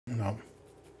no.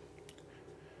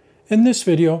 In this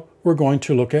video, we're going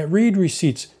to look at read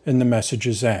receipts in the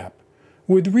Messages app.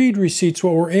 With read receipts,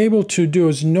 what we're able to do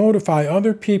is notify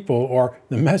other people, or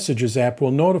the Messages app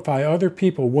will notify other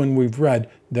people when we've read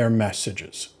their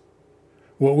messages.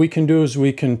 What we can do is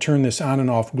we can turn this on and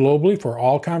off globally for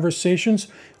all conversations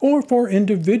or for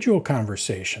individual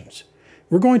conversations.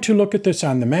 We're going to look at this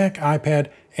on the Mac, iPad,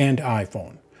 and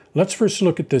iPhone. Let's first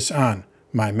look at this on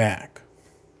my Mac.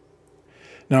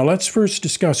 Now let's first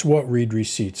discuss what read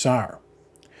receipts are.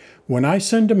 When I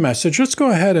send a message, let's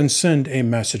go ahead and send a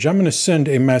message. I'm going to send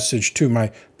a message to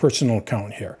my personal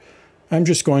account here. I'm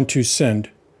just going to send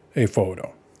a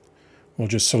photo. We'll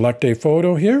just select a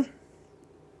photo here.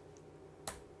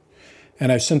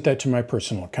 And I've sent that to my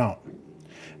personal account.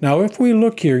 Now if we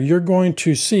look here, you're going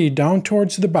to see down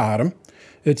towards the bottom,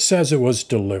 it says it was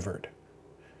delivered.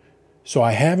 So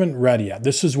I haven't read it yet.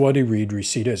 This is what a read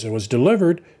receipt is. It was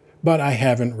delivered, but I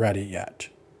haven't read it yet.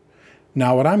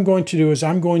 Now what I'm going to do is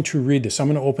I'm going to read this. I'm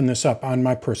going to open this up on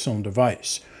my personal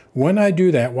device. When I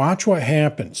do that, watch what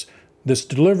happens. This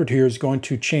delivered here is going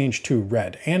to change to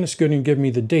read, and it's going to give me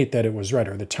the date that it was read,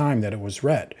 or the time that it was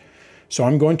read. So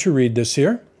I'm going to read this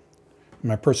here,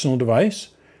 my personal device,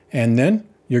 and then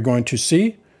you're going to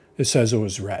see it says it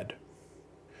was read.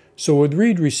 So with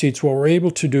read receipts, what we're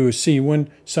able to do is see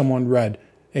when someone read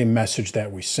a message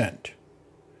that we sent.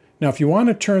 Now, if you want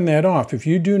to turn that off, if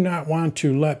you do not want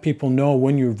to let people know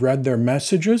when you've read their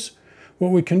messages,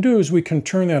 what we can do is we can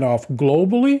turn that off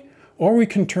globally, or we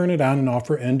can turn it on and off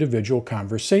for individual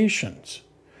conversations.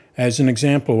 As an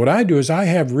example, what I do is I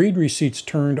have read receipts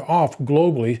turned off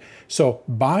globally, so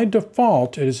by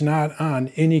default, it is not on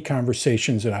any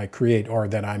conversations that I create or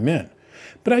that I'm in.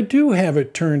 But I do have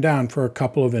it turned on for a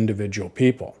couple of individual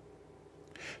people.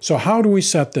 So how do we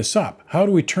set this up? How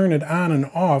do we turn it on and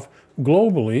off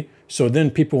globally, so then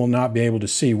people will not be able to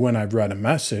see when I've read a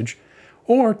message,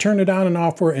 or turn it on and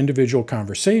off for individual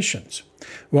conversations?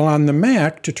 Well, on the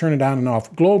Mac, to turn it on and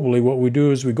off globally, what we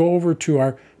do is we go over to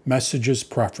our Messages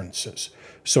preferences.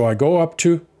 So I go up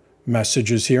to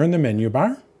Messages here in the menu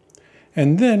bar,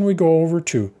 and then we go over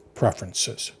to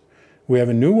Preferences. We have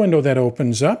a new window that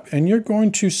opens up, and you're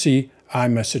going to see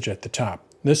iMessage at the top.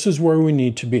 This is where we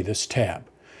need to be, this tab.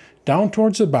 Down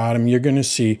towards the bottom, you're going to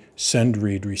see Send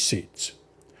Read Receipts.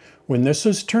 When this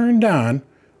is turned on,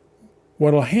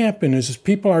 what will happen is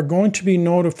people are going to be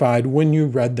notified when you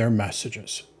read their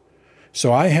messages.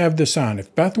 So I have this on.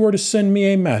 If Beth were to send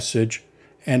me a message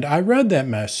and I read that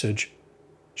message,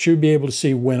 she would be able to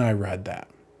see when I read that.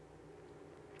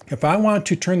 If I want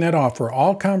to turn that off for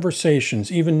all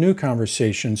conversations, even new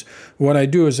conversations, what I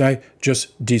do is I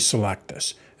just deselect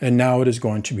this, and now it is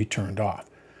going to be turned off.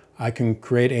 I can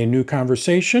create a new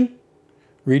conversation.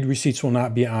 Read receipts will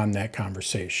not be on that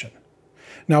conversation.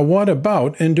 Now, what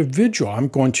about individual? I'm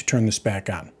going to turn this back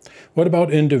on. What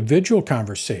about individual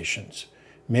conversations?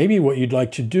 Maybe what you'd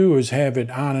like to do is have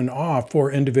it on and off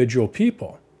for individual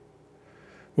people.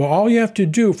 Well, all you have to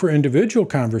do for individual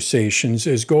conversations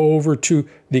is go over to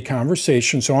the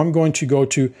conversation. So I'm going to go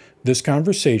to this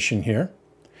conversation here.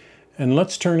 And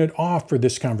let's turn it off for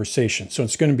this conversation. So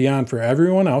it's going to be on for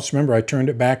everyone else. Remember, I turned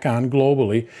it back on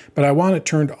globally, but I want it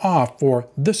turned off for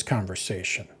this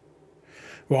conversation.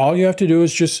 Well, all you have to do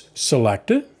is just select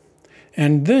it.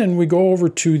 And then we go over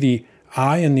to the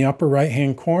eye in the upper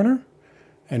right-hand corner.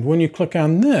 And when you click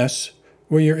on this,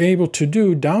 what you're able to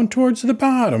do down towards the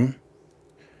bottom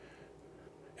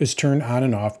is turn on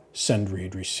and off Send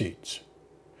Read Receipts.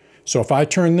 So if I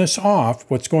turn this off,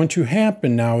 what's going to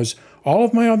happen now is all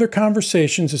of my other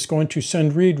conversations is going to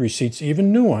send read receipts,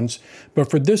 even new ones,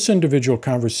 but for this individual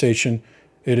conversation,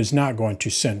 it is not going to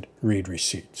send read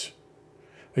receipts.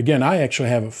 Again, I actually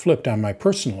have it flipped on my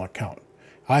personal account.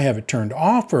 I have it turned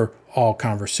off for all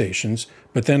conversations,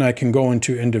 but then I can go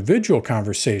into individual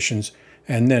conversations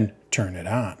and then turn it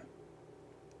on.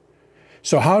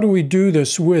 So how do we do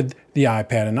this with the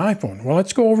iPad and iPhone? Well,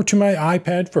 let's go over to my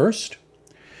iPad first.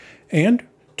 And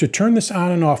to turn this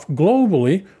on and off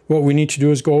globally, what we need to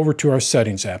do is go over to our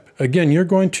Settings app. Again, you're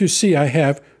going to see I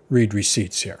have read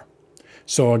receipts here.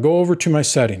 So I'll go over to my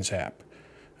Settings app.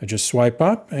 I just swipe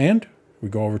up and we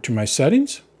go over to my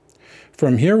Settings.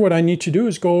 From here, what I need to do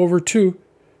is go over to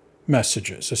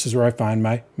Messages. This is where I find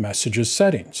my Messages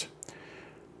settings.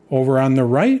 Over on the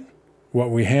right, what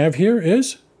we have here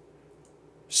is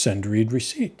Send Read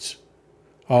Receipts.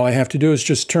 All I have to do is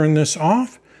just turn this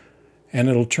off, and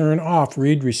it'll turn off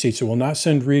read receipts. It will not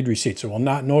send read receipts. It will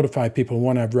not notify people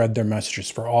when I've read their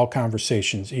messages for all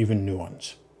conversations, even new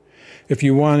ones. If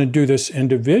you want to do this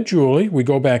individually, we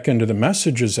go back into the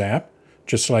Messages app,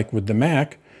 just like with the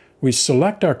Mac. We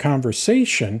select our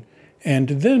conversation, And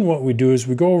then what we do is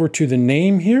we go over to the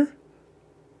name here.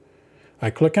 I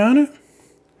click on it,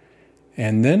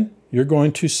 and then you're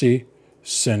going to see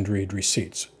Send Read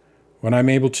Receipts. What I'm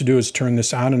able to do is turn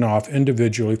this on and off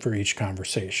individually for each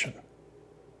conversation.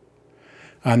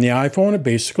 On the iPhone, it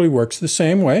basically works the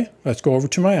same way. Let's go over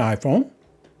to my iPhone.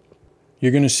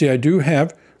 You're going to see I do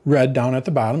have red down at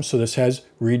the bottom, so this has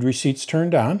Read Receipts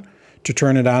turned on. To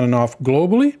turn it on and off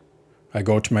globally, I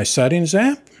go to my Settings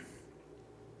app.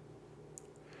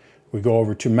 We go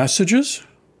over to Messages.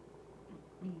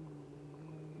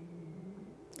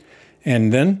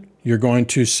 And then you're going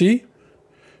to see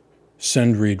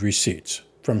Send Read Receipts.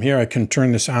 From here, I can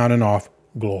turn this on and off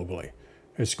globally.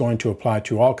 It's going to apply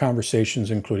to all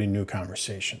conversations, including new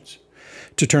conversations.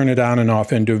 To turn it on and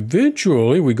off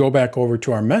individually, we go back over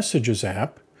to our Messages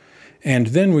app, and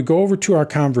then we go over to our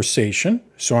conversation.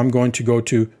 So I'm going to go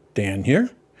to Dan here.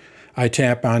 I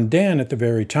tap on Dan at the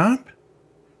very top.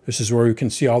 This is where you can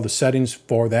see all the settings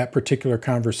for that particular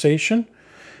conversation.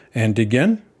 And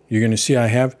again, you're going to see I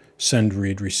have Send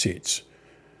Read Receipts.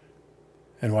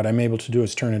 And what I'm able to do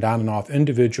is turn it on and off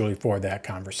individually for that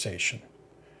conversation.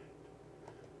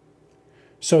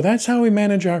 So that's how we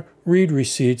manage our read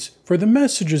receipts for the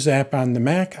Messages app on the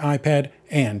Mac, iPad,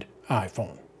 and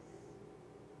iPhone.